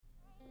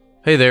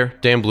Hey there,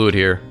 Dan Blewett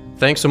here.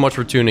 Thanks so much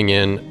for tuning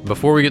in.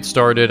 Before we get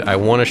started, I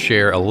want to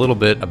share a little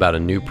bit about a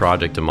new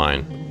project of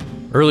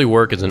mine. Early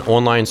Work is an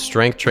online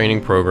strength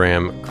training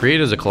program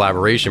created as a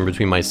collaboration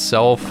between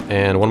myself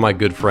and one of my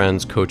good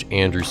friends, Coach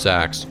Andrew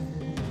Sachs.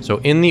 So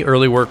in the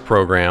Early Work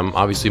program,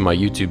 obviously my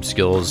YouTube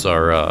skills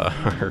are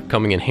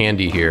coming in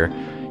handy here.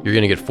 You're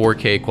going to get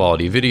 4K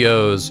quality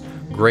videos,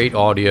 great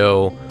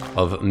audio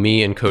of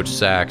me and Coach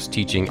Sachs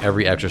teaching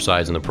every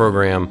exercise in the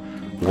program.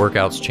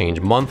 Workouts change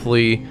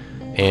monthly,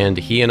 and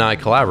he and I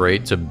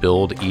collaborate to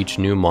build each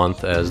new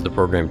month as the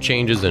program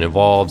changes and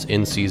evolves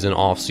in season,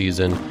 off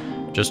season,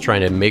 just trying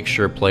to make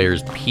sure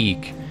players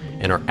peak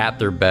and are at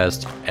their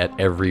best at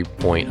every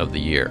point of the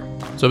year.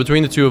 So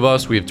between the two of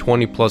us, we have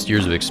 20 plus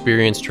years of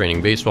experience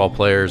training baseball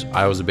players.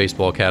 I was a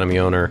baseball academy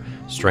owner,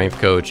 strength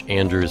coach.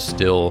 Andrew is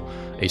still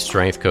a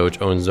strength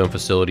coach, owns his own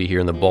facility here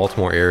in the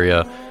Baltimore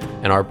area.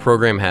 And our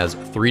program has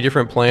 3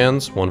 different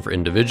plans, one for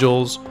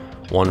individuals,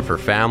 one for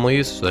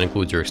families, so that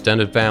includes your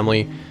extended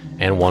family,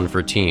 and one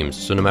for teams.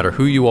 So no matter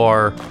who you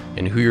are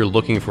and who you're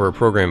looking for a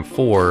program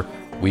for,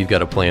 we've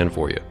got a plan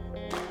for you.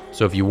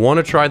 So if you want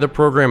to try the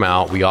program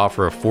out, we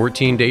offer a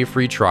 14-day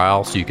free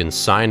trial so you can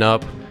sign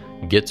up,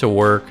 get to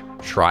work,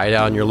 try it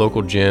out in your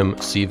local gym,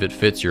 see if it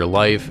fits your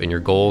life and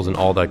your goals and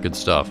all that good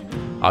stuff.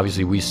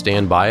 Obviously, we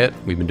stand by it.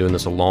 We've been doing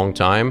this a long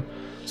time.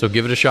 So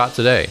give it a shot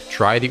today.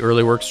 Try the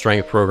Early Work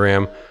Strength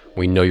program.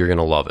 We know you're going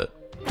to love it.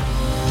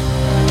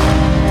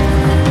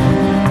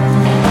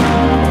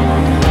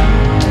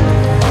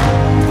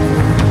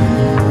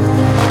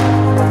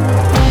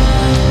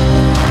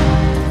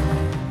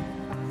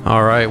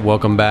 All right,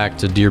 welcome back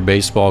to Dear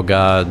Baseball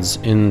Gods.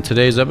 In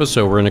today's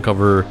episode, we're going to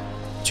cover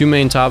 2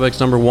 main topics.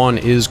 Number 1,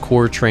 is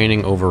core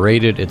training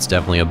overrated? It's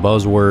definitely a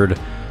buzzword,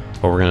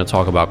 but we're going to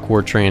talk about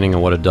core training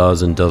and what it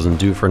does and doesn't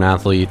do for an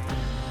athlete.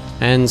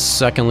 And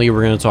secondly,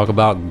 we're going to talk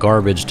about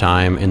garbage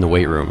time in the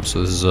weight room.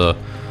 So this is a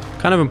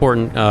kind of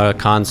important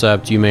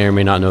concept. You may or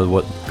may not know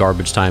what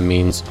garbage time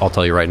means. I'll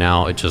tell you right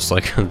now, it's just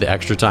like the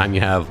extra time you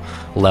have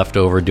left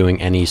over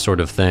doing any sort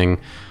of thing.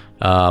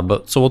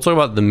 So we'll talk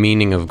about the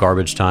meaning of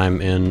garbage time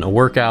in a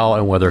workout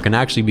and whether it can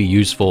actually be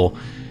useful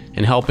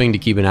in helping to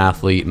keep an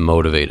athlete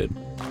motivated.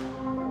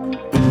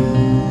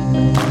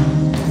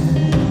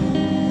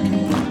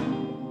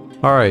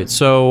 All right,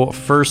 so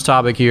first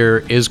topic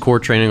here, is core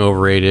training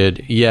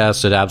overrated?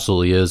 Yes, it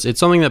absolutely is.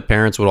 It's something that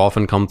parents would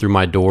often come through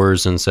my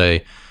doors and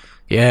say,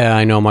 yeah,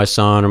 I know my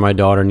son or my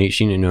daughter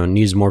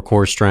needs more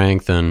core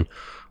strength and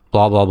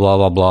blah, blah, blah,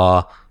 blah,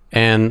 blah.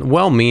 And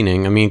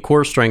well-meaning, I mean,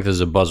 core strength is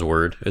a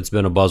buzzword. It's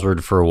been a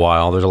buzzword for a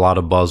while. There's a lot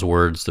of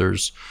buzzwords.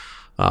 There's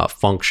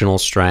functional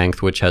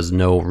strength, which has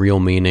no real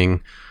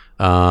meaning.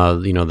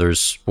 There's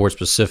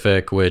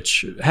sport-specific,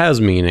 which has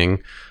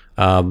meaning,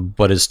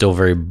 but is still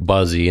very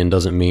buzzy and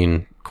doesn't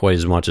mean quite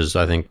as much as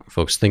I think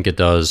folks think it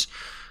does.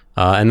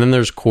 And then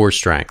there's core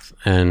strength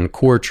and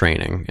core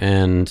training.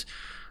 And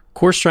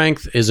core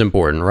strength is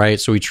important, right?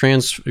 So we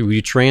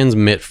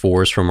transmit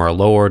force from our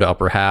lower to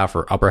upper half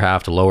or upper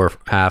half to lower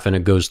half, and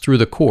it goes through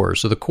the core.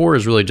 So the core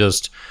is really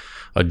just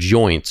a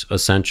joint,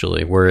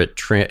 essentially, where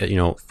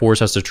force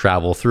has to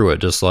travel through it,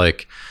 just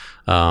like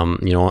in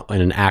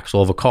an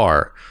axle of a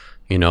car.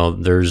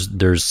 There's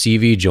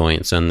CV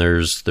joints and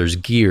there's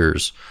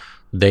gears.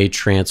 They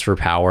transfer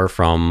power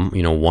from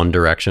one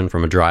direction,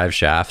 from a drive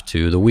shaft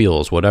to the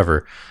wheels,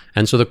 whatever.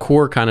 And so the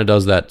core kind of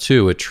does that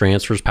too. It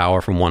transfers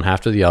power from one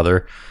half to the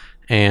other.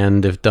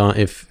 And if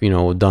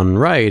done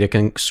right, it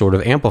can sort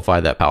of amplify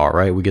that power,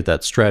 right? We get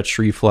that stretch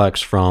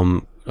reflex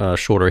from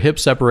shoulder hip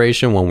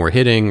separation when we're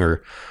hitting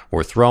or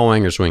we're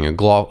throwing or swinging a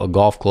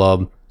golf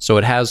club. So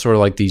it has sort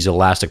of like these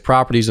elastic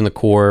properties in the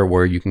core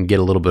where you can get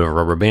a little bit of a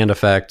rubber band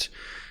effect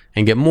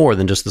and get more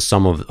than just the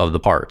sum of the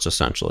parts,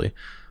 essentially.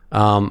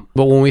 But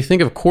when we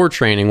think of core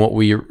training, what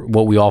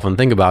we often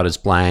think about is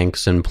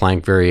planks and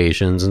plank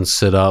variations and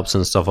sit-ups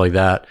and stuff like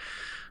that.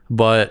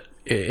 But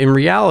in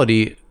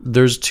reality,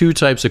 there's 2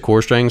 types of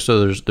core strength.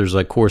 So there's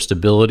like core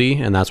stability,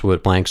 and that's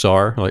what planks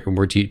are. Like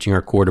we're teaching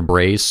our core to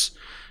brace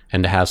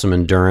and to have some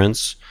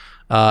endurance.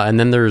 And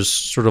then there's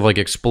sort of like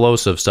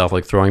explosive stuff,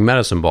 like throwing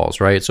medicine balls,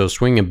 right? So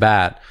swinging a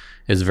bat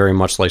is very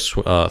much like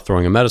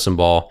throwing a medicine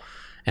ball.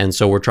 And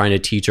so we're trying to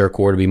teach our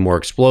core to be more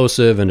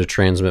explosive and to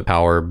transmit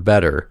power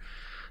better.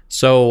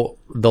 So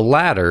the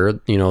latter,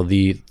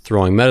 the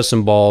throwing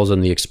medicine balls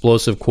and the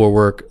explosive core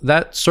work,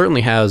 that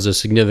certainly has a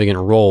significant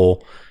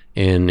role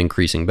in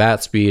increasing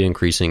bat speed,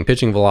 increasing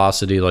pitching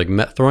velocity. Like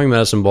throwing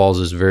medicine balls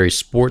is very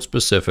sport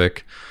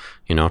specific,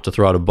 to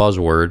throw out a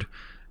buzzword.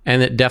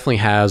 And it definitely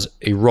has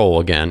a role,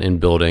 again, in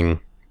building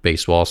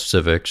baseball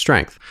specific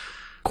strength.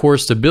 Core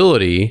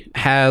stability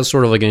has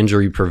sort of like an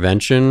injury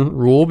prevention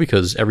rule,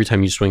 because every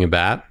time you swing a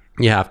bat,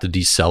 you have to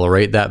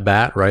decelerate that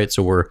bat, right?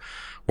 So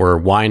we're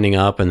winding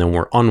up and then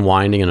we're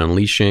unwinding and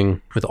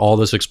unleashing with all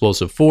this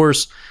explosive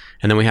force.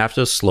 And then we have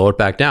to slow it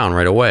back down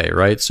right away,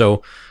 right?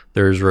 So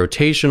there's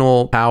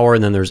rotational power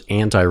and then there's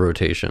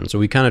anti-rotation. So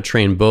we kind of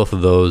train both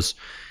of those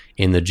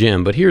in the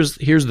gym. But here's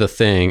the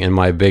thing, and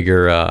my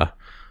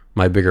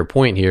bigger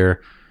point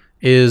here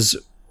is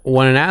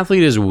when an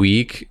athlete is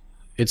weak,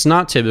 it's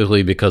not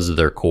typically because of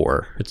their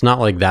core. It's not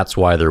like that's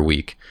why they're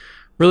weak.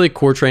 Really,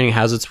 core training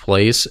has its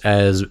place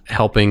as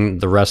helping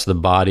the rest of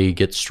the body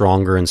get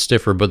stronger and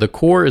stiffer, but the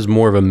core is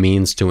more of a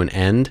means to an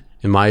end,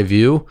 in my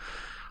view.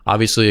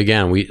 Obviously,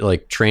 again, we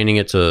like training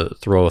it to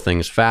throw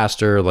things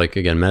faster. Like,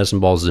 again, medicine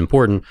balls is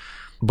important.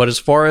 But as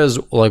far as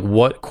like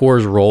what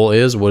core's role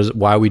is,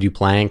 why we do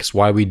planks,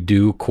 why we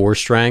do core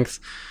strength,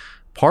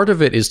 part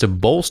of it is to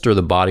bolster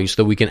the body so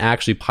that we can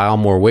actually pile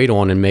more weight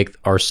on and make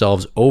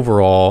ourselves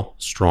overall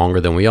stronger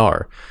than we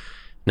are.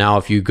 Now,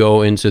 if you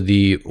go into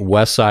the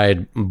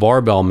Westside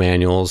barbell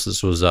manuals,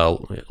 this was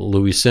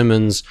Louis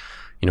Simmons,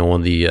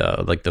 one of the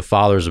like the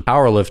fathers of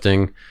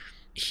powerlifting.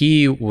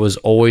 He was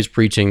always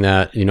preaching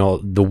that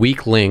the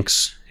weak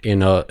links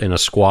in a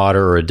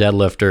squatter or a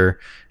deadlifter,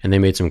 and they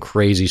made some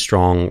crazy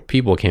strong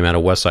people came out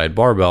of Westside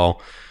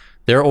barbell.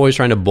 They're always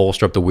trying to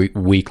bolster up the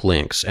weak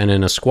links, and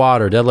in a squat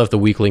or deadlift, the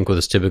weak link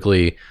is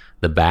typically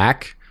the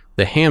back,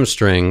 the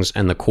hamstrings,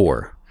 and the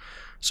core.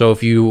 So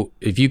if you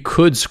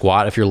could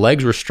squat, if your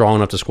legs were strong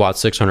enough to squat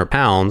 600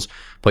 pounds,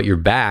 but your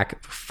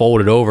back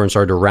folded over and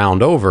started to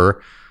round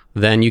over,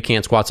 then you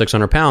can't squat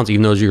 600 pounds,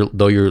 even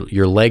though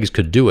your legs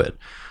could do it.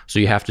 So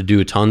you have to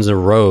do tons of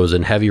rows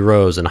and heavy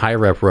rows and high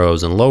rep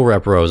rows and low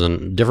rep rows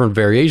and different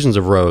variations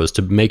of rows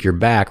to make your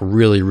back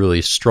really,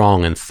 really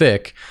strong and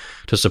thick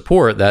to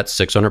support that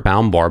 600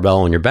 pound barbell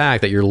on your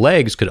back that your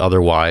legs could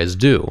otherwise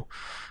do.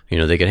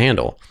 They could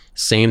handle.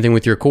 Same thing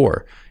with your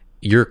core.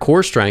 Your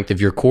core strength, if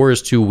your core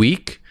is too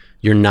weak,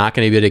 you're not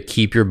going to be able to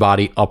keep your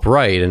body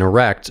upright and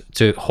erect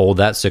to hold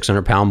that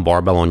 600 pound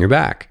barbell on your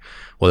back.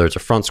 Whether it's a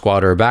front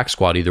squat or a back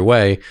squat, either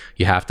way,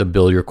 you have to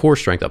build your core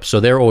strength up. So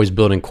they're always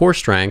building core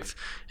strength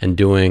and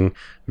doing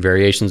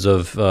variations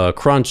of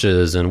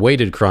crunches and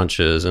weighted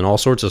crunches and all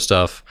sorts of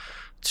stuff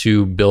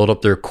to build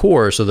up their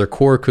core so their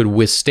core could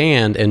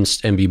withstand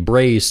and be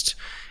braced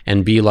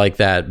and be like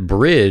that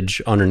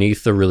bridge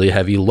underneath the really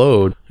heavy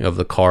load of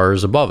the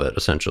cars above it,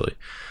 essentially.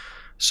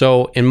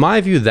 So in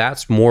my view,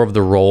 that's more of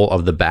the role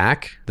of the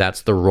back.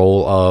 That's the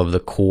role of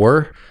the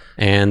core.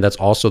 And that's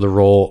also the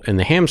role in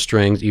the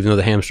hamstrings, even though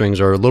the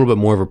hamstrings are a little bit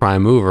more of a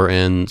prime mover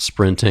in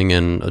sprinting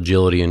and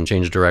agility and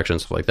change of direction,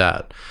 stuff like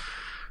that.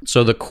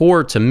 So the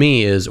core to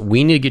me is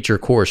we need to get your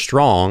core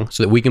strong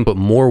so that we can put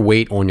more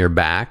weight on your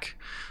back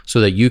so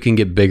that you can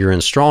get bigger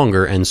and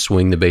stronger and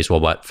swing the baseball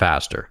bat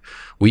faster.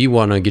 We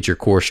want to get your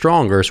core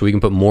stronger so we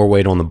can put more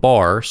weight on the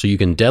bar so you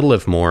can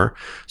deadlift more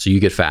so you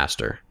get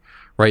faster.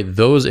 Right?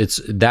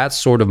 That's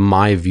sort of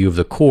my view of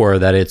the core,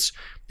 that it's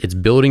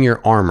building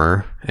your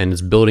armor and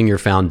it's building your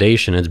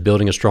foundation. It's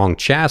building a strong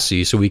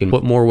chassis so we can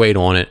put more weight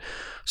on it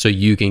so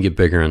you can get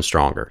bigger and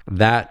stronger.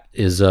 That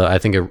is, I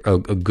think, a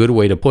good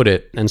way to put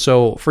it. And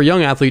so for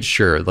young athletes,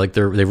 sure, like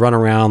they run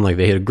around like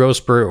they hit a growth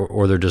spurt,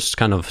 or they're just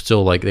kind of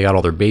still like they got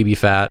all their baby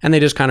fat and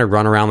they just kind of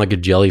run around like a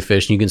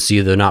jellyfish, and you can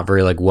see they're not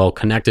very like well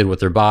connected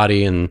with their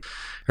body and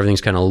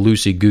everything's kind of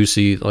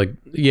loosey-goosey. Like,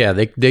 yeah,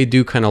 they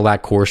do kind of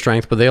lack core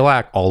strength, but they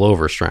lack all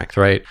over strength,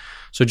 right?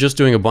 So just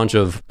doing a bunch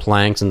of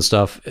planks and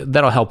stuff,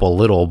 that'll help a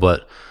little,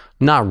 but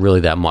not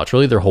really that much.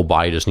 Really, their whole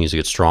body just needs to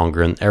get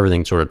stronger and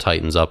everything sort of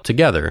tightens up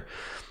together.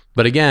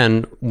 But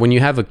again, when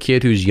you have a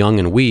kid who's young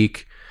and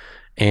weak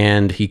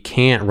and he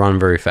can't run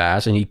very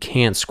fast and he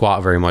can't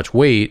squat very much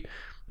weight,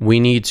 we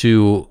need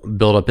to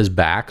build up his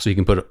back so he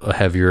can put a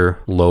heavier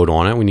load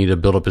on it. We need to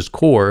build up his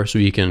core so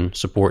he can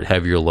support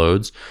heavier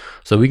loads.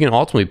 So we can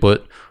ultimately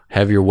put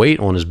heavier weight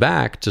on his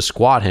back to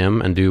squat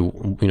him and do,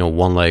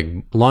 one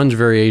leg lunge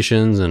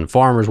variations and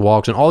farmer's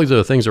walks and all these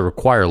other things that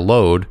require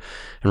load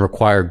and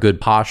require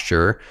good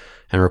posture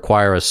and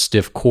require a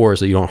stiff core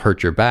so that you don't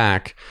hurt your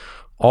back.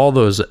 All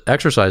those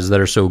exercises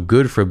that are so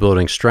good for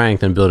building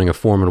strength and building a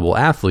formidable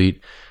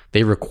athlete,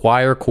 they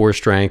require core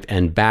strength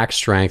and back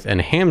strength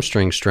and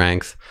hamstring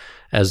strength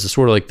as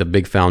sort of like the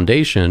big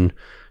foundation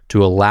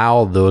to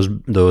allow those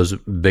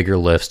bigger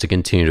lifts to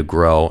continue to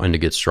grow and to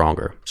get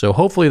stronger. So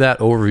hopefully that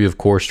overview of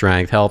core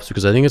strength helps,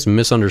 because I think it's a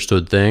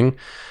misunderstood thing.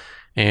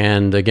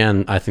 And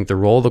again, I think the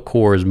role of the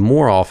core is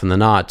more often than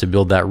not to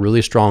build that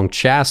really strong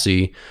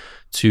chassis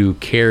to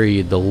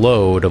carry the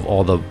load of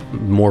all the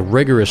more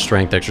rigorous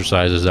strength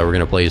exercises that we're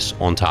going to place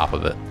on top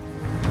of it.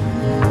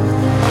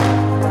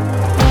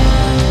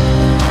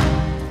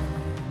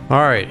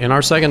 All right, in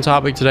our second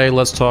topic today,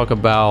 let's talk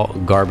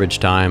about garbage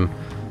time.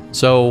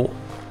 So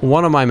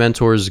one of my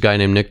mentors is a guy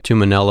named Nick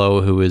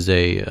Tuminello, who is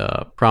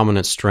a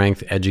prominent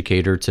strength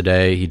educator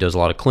today. He does a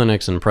lot of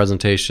clinics and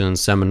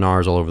presentations,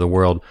 seminars all over the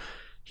world.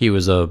 He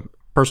was a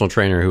personal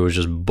trainer who was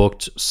just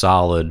booked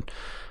solid,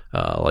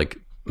 like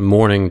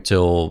morning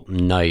till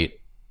night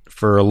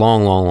for a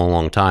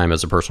long time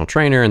as a personal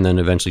trainer, and then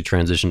eventually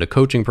transitioned to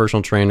coaching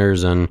personal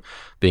trainers and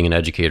being an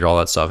educator, all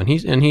that stuff. And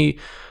he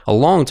a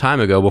long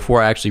time ago,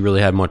 before I actually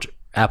really had much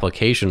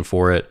application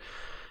for it,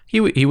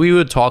 we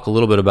would talk a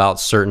little bit about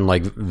certain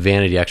like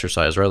vanity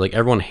exercise, right? Like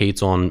everyone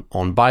hates on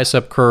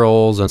bicep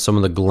curls and some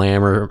of the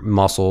glamour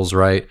muscles,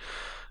 right?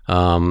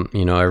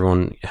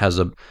 Everyone has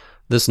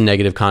this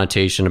negative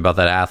connotation about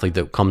that athlete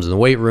that comes in the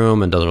weight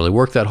room and doesn't really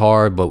work that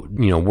hard, but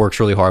works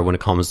really hard when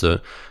it comes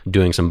to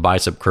doing some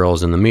bicep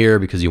curls in the mirror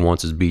because he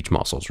wants his beach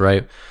muscles,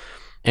 right?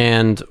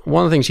 And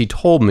one of the things he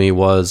told me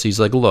was, he's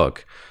like,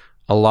 look,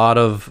 a lot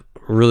of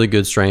really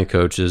good strength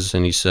coaches,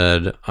 and he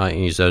said,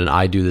 and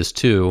I do this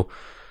too,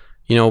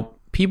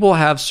 people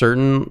have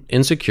certain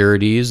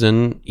insecurities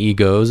and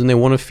egos and they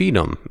want to feed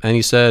them. And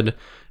he said,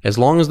 as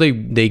long as they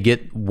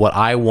get what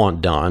I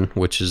want done,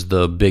 which is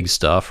the big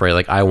stuff, right?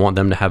 Like I want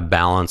them to have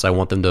balance. I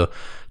want them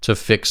to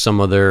fix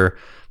some of their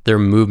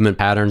movement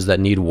patterns that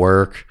need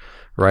work,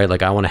 right?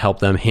 Like I want to help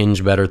them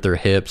hinge better at their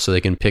hips so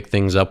they can pick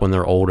things up when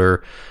they're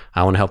older.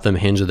 I want to help them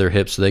hinge at their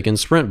hips so they can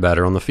sprint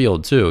better on the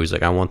field too. He's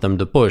like, I want them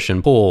to push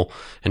and pull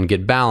and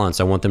get balance.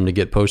 I want them to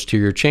get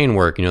posterior chain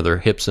work, their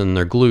hips and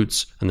their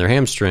glutes and their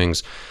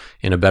hamstrings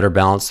in a better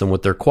balance than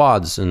with their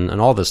quads and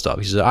all this stuff.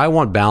 He said, I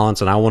want balance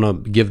and I want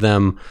to give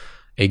them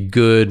a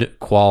good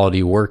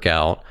quality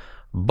workout,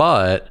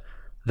 but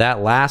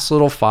that last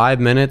little 5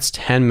 minutes,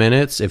 10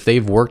 minutes, if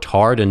they've worked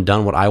hard and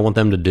done what I want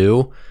them to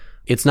do,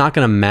 it's not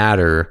going to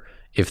matter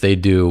if they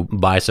do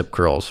bicep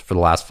curls for the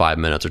last 5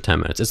 minutes or 10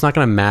 minutes. It's not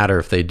going to matter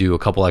if they do a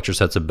couple extra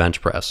sets of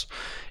bench press.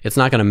 It's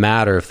not going to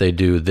matter if they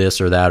do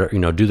this or that,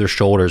 or, do their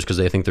shoulders because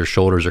they think their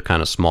shoulders are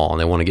kind of small and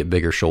they want to get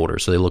bigger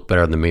shoulders so they look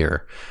better in the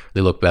mirror.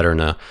 They look better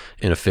in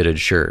a fitted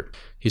shirt.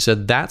 He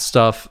said that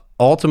stuff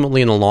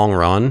ultimately in the long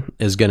run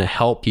is going to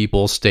help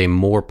people stay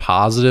more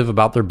positive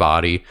about their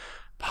body,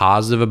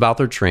 positive about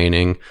their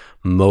training,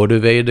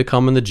 motivated to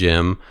come in the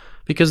gym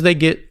because they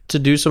get to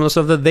do some of the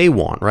stuff that they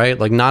want, right?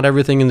 Like not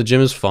everything in the gym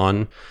is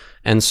fun.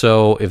 And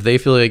so if they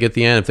feel like at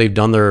the end, if they've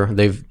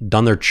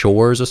done their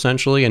chores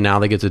essentially, and now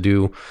they get to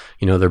do,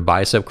 their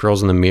bicep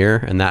curls in the mirror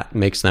and that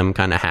makes them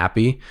kind of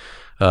happy.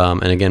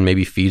 And again,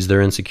 maybe feeds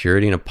their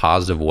insecurity in a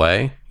positive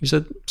way. He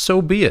said,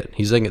 so be it.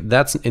 He's like,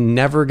 that's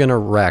never going to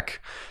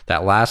wreck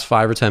that last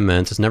 5 or 10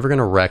 minutes. It's never going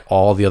to wreck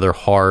all the other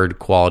hard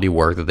quality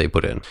work that they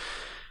put in.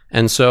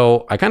 And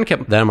so I kind of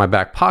kept that in my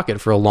back pocket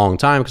for a long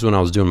time because when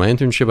I was doing my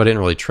internship, I didn't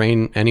really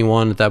train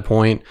anyone at that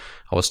point.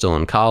 I was still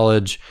in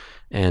college.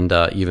 And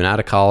even out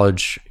of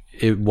college,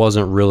 it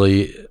wasn't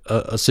really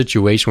a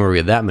situation where we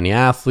had that many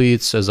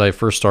athletes as I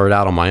first started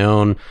out on my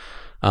own.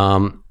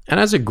 And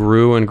as it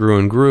grew and grew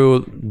and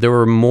grew, there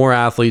were more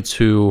athletes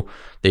who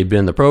they'd been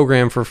in the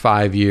program for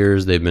 5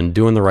 years. They've been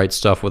doing the right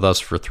stuff with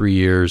us for 3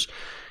 years.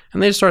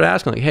 And they just started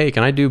asking like, hey,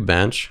 can I do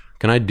bench?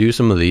 Can I do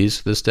some of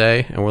these this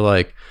day? And we're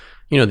like,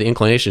 the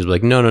inclination is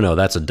like, no,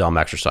 that's a dumb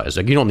exercise.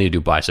 Like you don't need to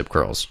do bicep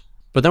curls.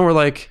 But then we're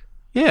like,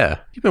 yeah,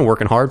 you've been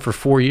working hard for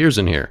 4 years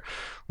in here.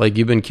 Like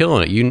you've been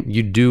killing it.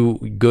 You do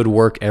good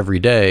work every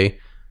day.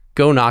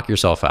 Go knock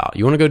yourself out.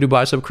 You want to go do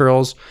bicep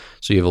curls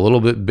so you have a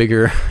little bit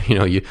bigger,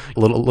 you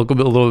look a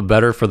little bit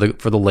better for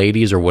the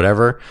ladies or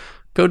whatever.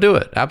 Go do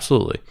it.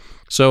 Absolutely.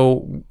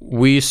 So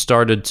we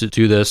started to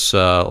do this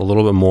a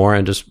little bit more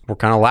and just were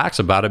kind of lax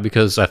about it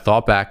because I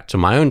thought back to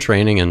my own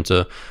training and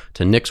to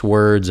Nick's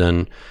words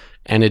and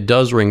it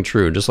does ring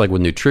true. Just like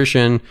with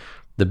nutrition,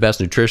 the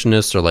best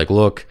nutritionists are like,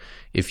 look,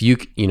 if you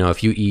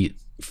eat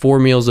 4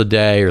 meals a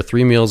day or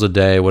 3 meals a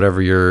day, whatever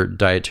your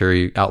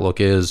dietary outlook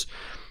is,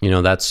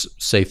 that's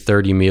say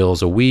 30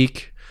 meals a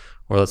week,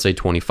 or let's say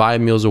 25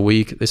 meals a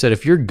week. They said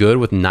if you're good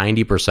with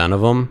 90%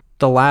 of them,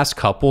 the last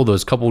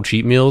those couple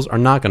cheat meals are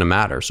not going to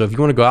matter. So if you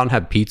want to go out and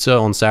have pizza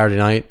on Saturday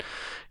night,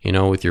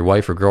 with your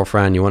wife or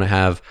girlfriend, you want to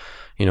have,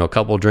 a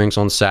couple of drinks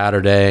on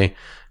Saturday,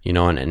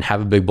 and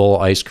have a big bowl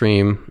of ice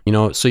cream,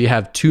 so you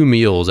have 2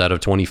 meals out of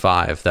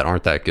 25 that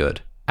aren't that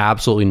good.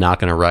 Absolutely not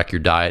going to wreck your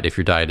diet if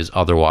your diet is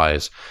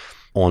otherwise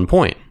on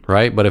point,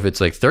 right? But if it's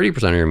like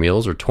 30% of your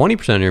meals or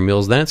 20% of your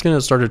meals, then it's going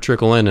to start to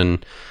trickle in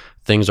and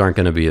things aren't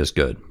going to be as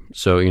good.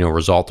 So,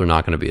 results are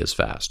not going to be as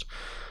fast.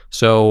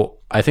 So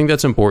I think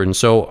that's important.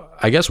 So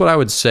I guess what I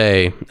would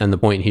say, and the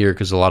point here,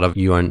 because a lot of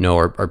you I know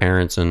are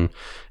parents and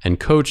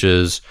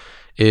coaches,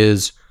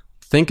 is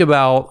think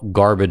about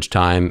garbage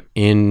time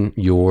in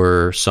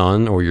your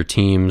son or your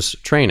team's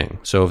training.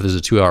 So if there's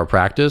a 2-hour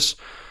practice,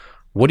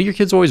 what do your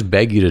kids always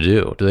beg you to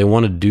do? Do they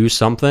want to do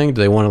something?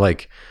 Do they want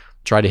to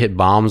try to hit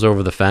bombs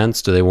over the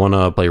fence? Do they want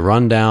to play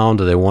rundown?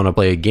 Do they want to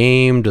play a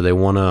game?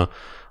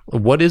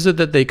 What is it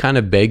that they kind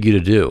of beg you to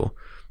do?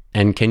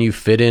 And can you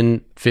fit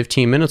in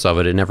 15 minutes of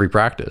it in every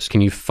practice?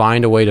 Can you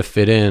find a way to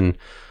fit in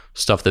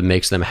stuff that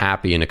makes them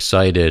happy and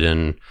excited?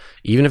 And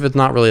even if it's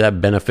not really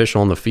that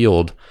beneficial on the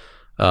field,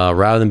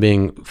 rather than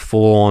being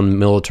full on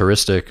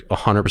militaristic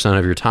 100%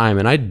 of your time.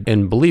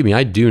 And believe me,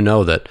 I do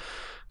know that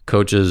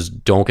coaches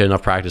don't get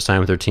enough practice time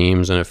with their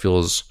teams, and it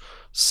feels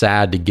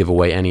sad to give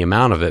away any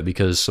amount of it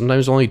because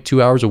sometimes only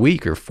 2 hours a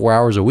week or 4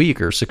 hours a week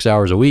or 6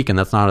 hours a week, and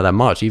that's not that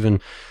much. Even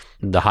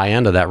the high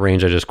end of that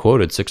range I just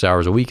quoted, 6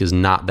 hours a week, is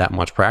not that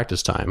much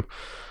practice time.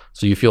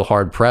 So you feel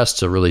hard pressed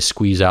to really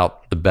squeeze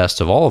out the best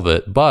of all of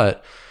it.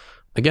 But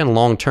again,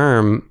 long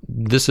term,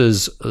 this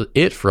is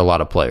it for a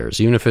lot of players.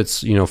 Even if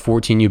it's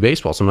 14U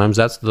baseball, sometimes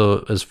that's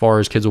as far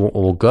as kids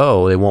will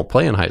go. They won't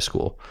play in high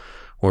school,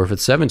 or if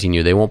it's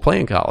 17U, they won't play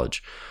in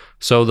college.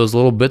 So those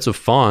little bits of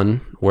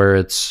fun where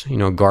it's,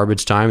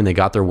 garbage time and they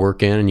got their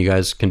work in and you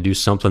guys can do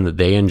something that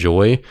they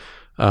enjoy,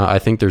 I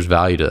think there's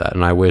value to that.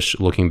 And I wish,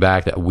 looking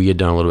back, that we had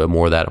done a little bit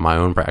more of that in my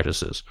own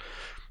practices.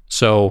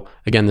 So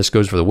again, this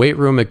goes for the weight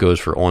room. It goes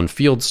for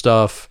on-field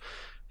stuff.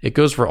 It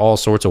goes for all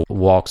sorts of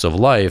walks of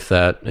life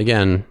that,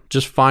 again,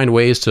 just find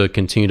ways to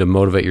continue to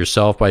motivate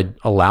yourself by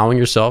allowing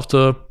yourself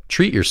to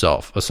treat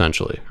yourself,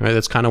 essentially, right?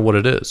 That's kind of what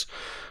it is.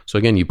 So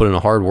again, you put in a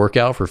hard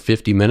workout for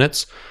 50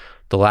 minutes.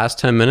 The last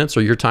 10 minutes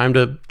are your time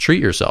to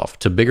treat yourself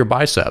to bigger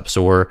biceps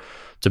or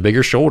to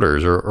bigger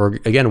shoulders or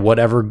again,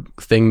 whatever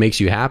thing makes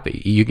you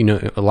happy.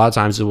 A lot of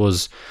times it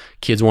was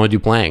kids want to do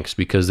planks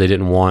because they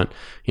didn't want,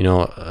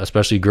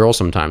 especially girls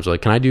sometimes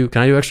like, can I do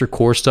extra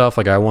core stuff?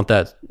 Like I want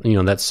that,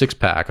 that six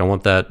pack. I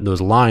want those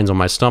lines on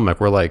my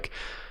stomach. We're like,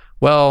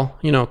 well,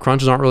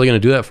 crunches aren't really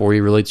going to do that for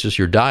you. Really, it's just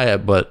your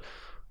diet, but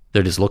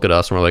they just look at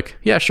us and we're like,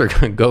 yeah, sure,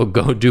 go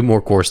do more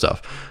core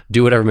stuff.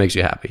 Do whatever makes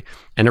you happy.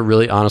 And it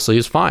really honestly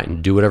is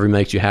fine. Do whatever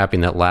makes you happy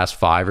in that last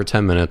 5 or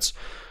 10 minutes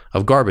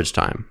of garbage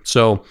time.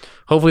 So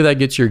hopefully that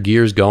gets your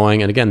gears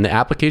going. And again, the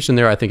application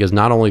there, I think, is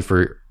not only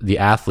for the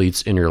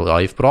athletes in your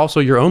life, but also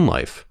your own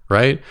life,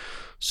 right?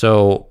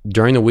 So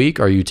during the week,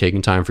 are you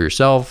taking time for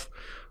yourself?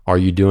 Are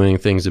you doing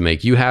things that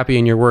make you happy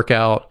in your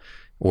workout?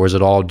 Or is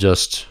it all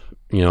just,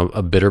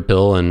 a bitter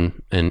pill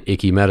and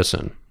icky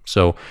medicine?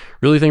 So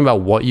really think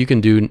about what you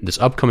can do this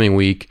upcoming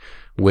week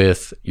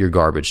with your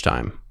garbage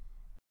time.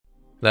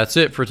 That's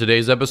it for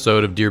today's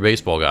episode of Dear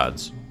Baseball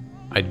Gods.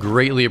 I'd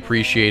greatly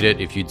appreciate it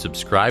if you'd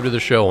subscribe to the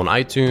show on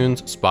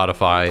iTunes,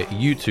 Spotify,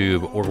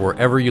 YouTube, or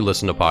wherever you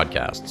listen to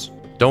podcasts.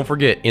 Don't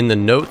forget, in the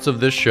notes of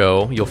this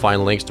show, you'll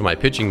find links to my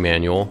pitching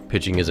manual,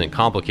 Pitching Isn't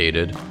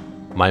Complicated,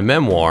 my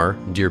memoir,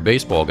 Dear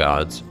Baseball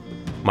Gods,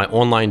 my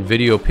online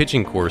video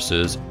pitching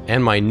courses,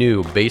 and my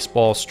new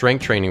baseball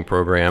strength training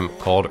program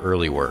called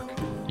Early Work.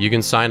 You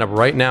can sign up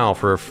right now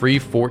for a free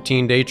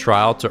 14-day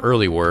trial to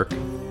Early Work.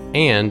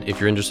 And if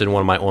you're interested in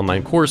one of my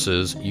online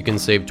courses, you can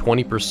save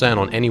 20%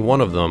 on any one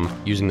of them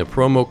using the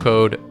promo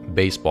code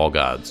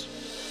BaseballGods.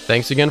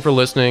 Thanks again for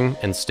listening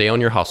and stay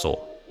on your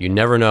hustle. You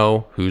never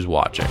know who's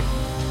watching.